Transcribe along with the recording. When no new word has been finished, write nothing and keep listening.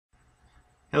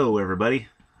Hello everybody,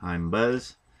 I'm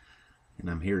Buzz, and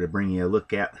I'm here to bring you a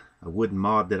look at a wooden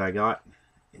mod that I got.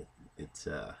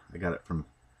 I got it from,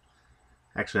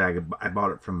 actually I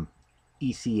bought it from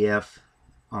ECF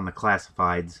on the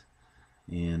classifieds,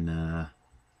 and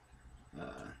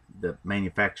the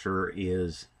manufacturer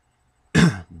is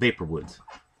Vaporwoods.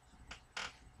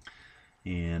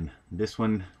 And this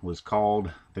one was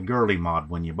called the girly mod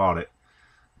when you bought it,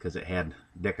 because it had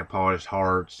decoupaged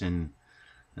hearts and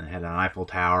it had an Eiffel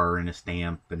Tower and a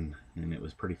stamp, and it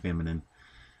was pretty feminine.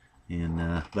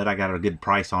 And but I got a good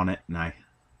price on it, and I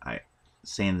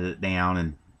sanded it down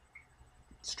and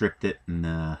stripped it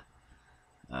and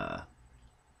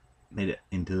made it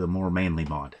into a more manly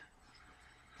mod.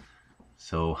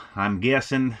 So I'm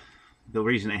guessing the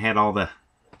reason it had all the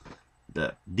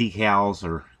decals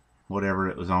or whatever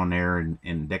it was on there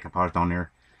and decoupaged on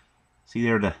there. See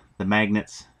there, the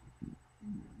magnets,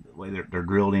 the way they're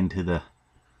drilled into the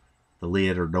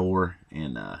lid or door,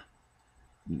 and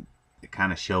it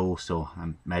kind of shows. So I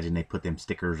imagine they put them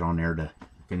stickers on there to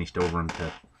finished over them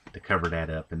to cover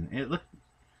that up. And it looked,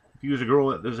 if you was a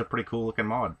girl, it was a pretty cool looking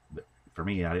mod. But for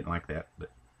me, I didn't like that. But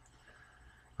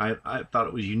I thought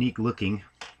it was unique looking.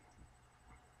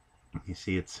 You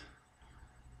see, it's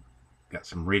got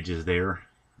some ridges there.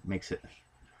 Makes it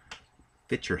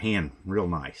fit your hand real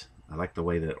nice. I like the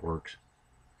way that it works.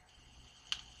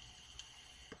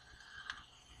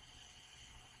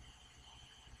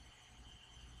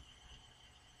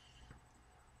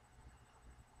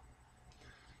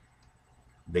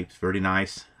 Vape's pretty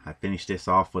nice. I finished this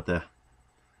off with a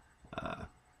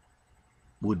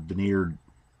wood veneered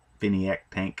Finiac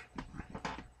tank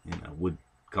and a wood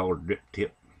colored drip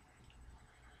tip,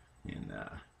 and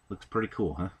looks pretty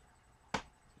cool, huh?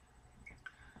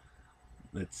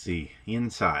 Let's see,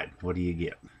 inside, what do you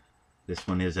get? This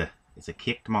one is it's a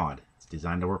kicked mod. It's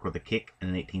designed to work with a kick and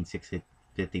an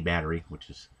 18650 battery, which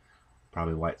is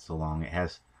probably why it's so long. It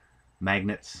has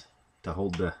magnets to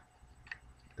hold the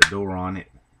door on it.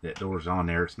 That door's on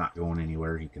there, it's not going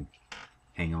anywhere. You can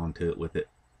hang on to it with it.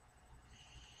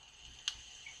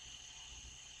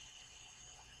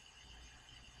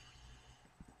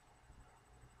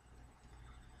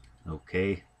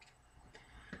 Okay,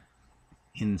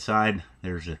 inside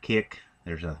there's a kick.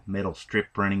 There's a metal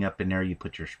strip running up in there. You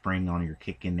put your spring on your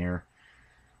kick in there,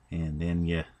 and then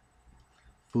you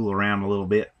fool around a little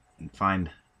bit and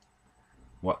find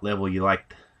what level you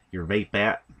like your vape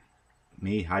at.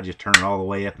 Me, I just turn it all the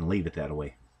way up and leave it that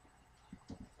way.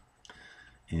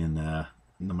 And no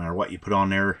matter what you put on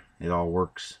there, it all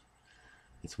works.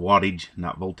 It's wattage,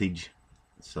 not voltage,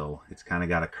 so it's kind of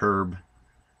got a curb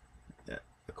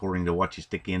according to what you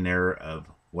stick in there of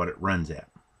what it runs at.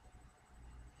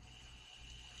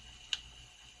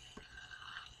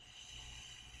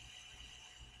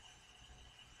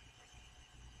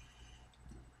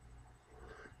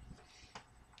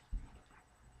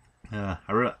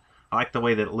 I like the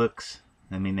way that it looks.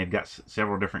 I mean, they've got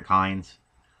several different kinds.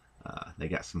 They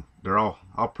got some. They're all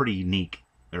pretty unique.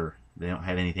 They don't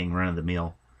have anything run of the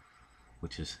mill,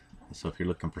 which is, so if you're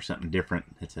looking for something different,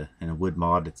 it's in a wood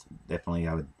mod. It's definitely,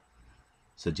 I would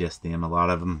suggest them. A lot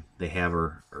of them they have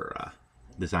are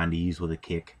designed to use with a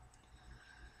kick,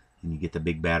 and you get the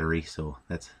big battery, so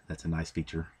that's a nice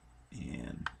feature.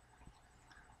 And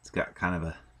it's got kind of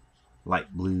a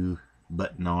light blue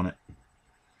button on it,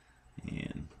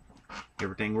 and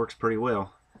everything works pretty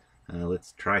well.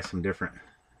 Let's try some different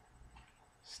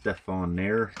stuff on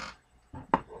there.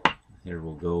 Here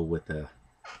we'll go with a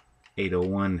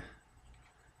 801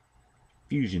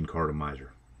 Fusion cartomizer.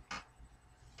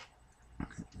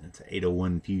 It's an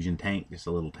 801 Fusion tank, just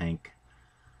a little tank.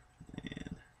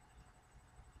 And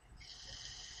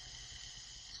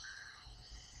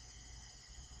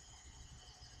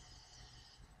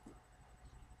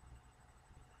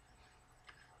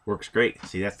works great.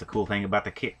 See, that's the cool thing about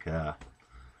the kick.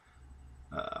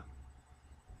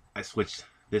 I switched.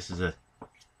 This is a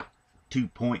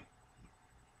 2.4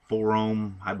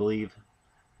 ohm, I believe,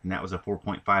 and that was a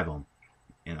 4.5 ohm.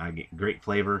 And I get great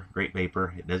flavor, great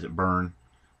vapor. It doesn't burn.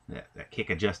 That kick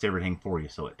adjusts everything for you,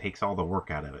 so it takes all the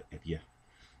work out of it. If you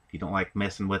don't like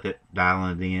messing with it,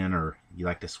 dialing it in, or you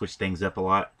like to switch things up a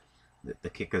lot, the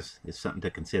kick is something to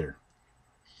consider.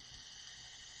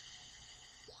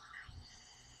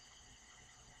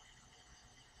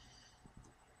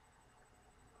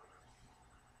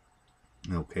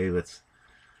 Okay, let's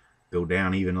go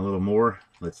down even a little more.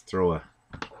 Let's throw a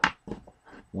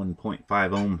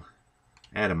 1.5 ohm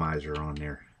atomizer on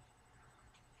there.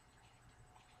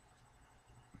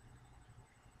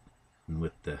 And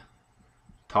with the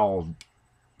tall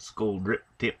skull drip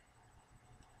tip,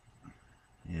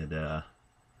 it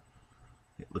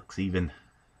it looks even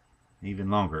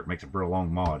longer. It makes a real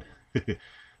long mod.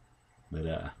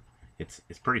 But it's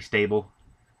pretty stable.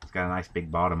 It's got a nice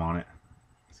big bottom on it.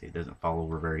 See, it doesn't fall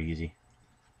over very easy.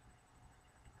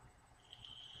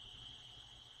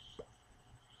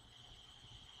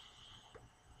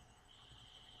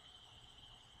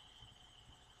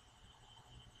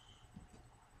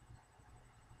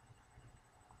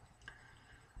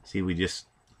 See, we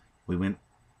went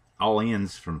all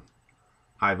ends from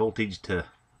high voltage to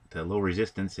low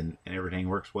resistance, and everything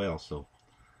works well. So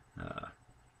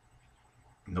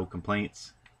no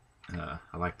complaints.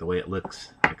 I like the way it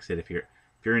looks. Like I said, if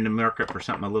you're in the market for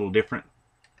something a little different,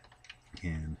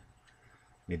 and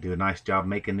they do a nice job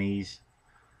making these.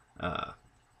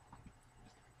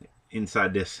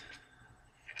 Inside this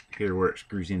here where it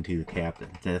screws into the cap,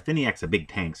 the Finiac's a big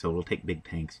tank, so it'll take big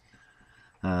tanks.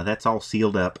 That's all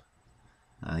sealed up.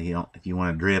 You don't, if you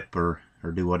want to drip or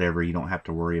do whatever, you don't have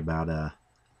to worry about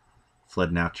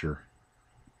flooding out your.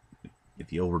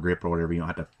 If you over drip or whatever, you don't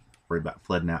have to worry about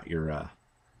flooding out your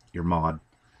mod.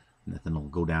 Nothing will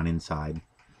go down inside.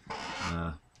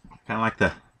 Kind of like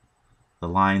the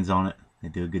lines on it. They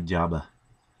do a good job of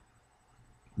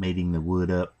mating the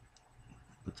wood up.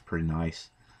 Looks pretty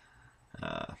nice.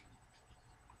 I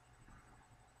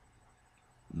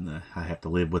have to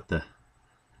live with the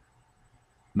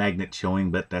magnet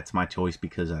showing, but that's my choice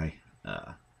because I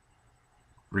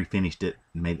refinished it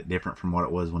and made it different from what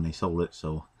it was when they sold it.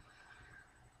 So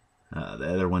the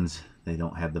other ones, they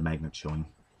don't have the magnet showing.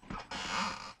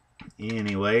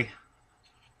 Anyway,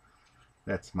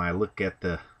 that's my look at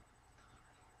the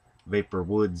Vapor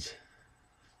Woods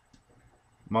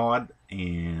mod.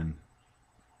 And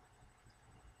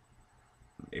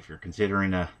if you're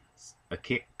considering a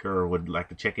kick or would like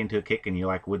to check into a kick and you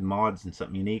like wooden mods and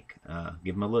something unique,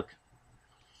 give them a look.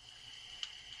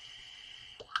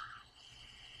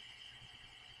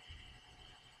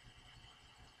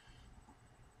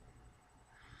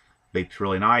 Vape's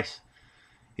really nice.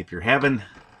 If you're having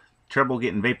trouble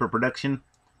getting vapor production,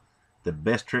 the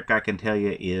best trick I can tell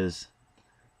you is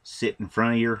sit in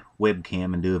front of your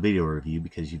webcam and do a video review,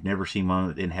 because you've never seen one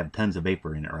that didn't have tons of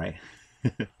vapor in it, right?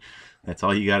 That's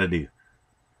all you got to do.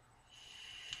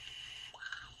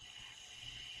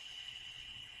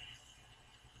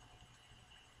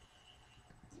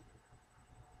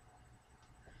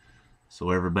 So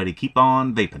everybody keep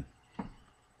on vaping.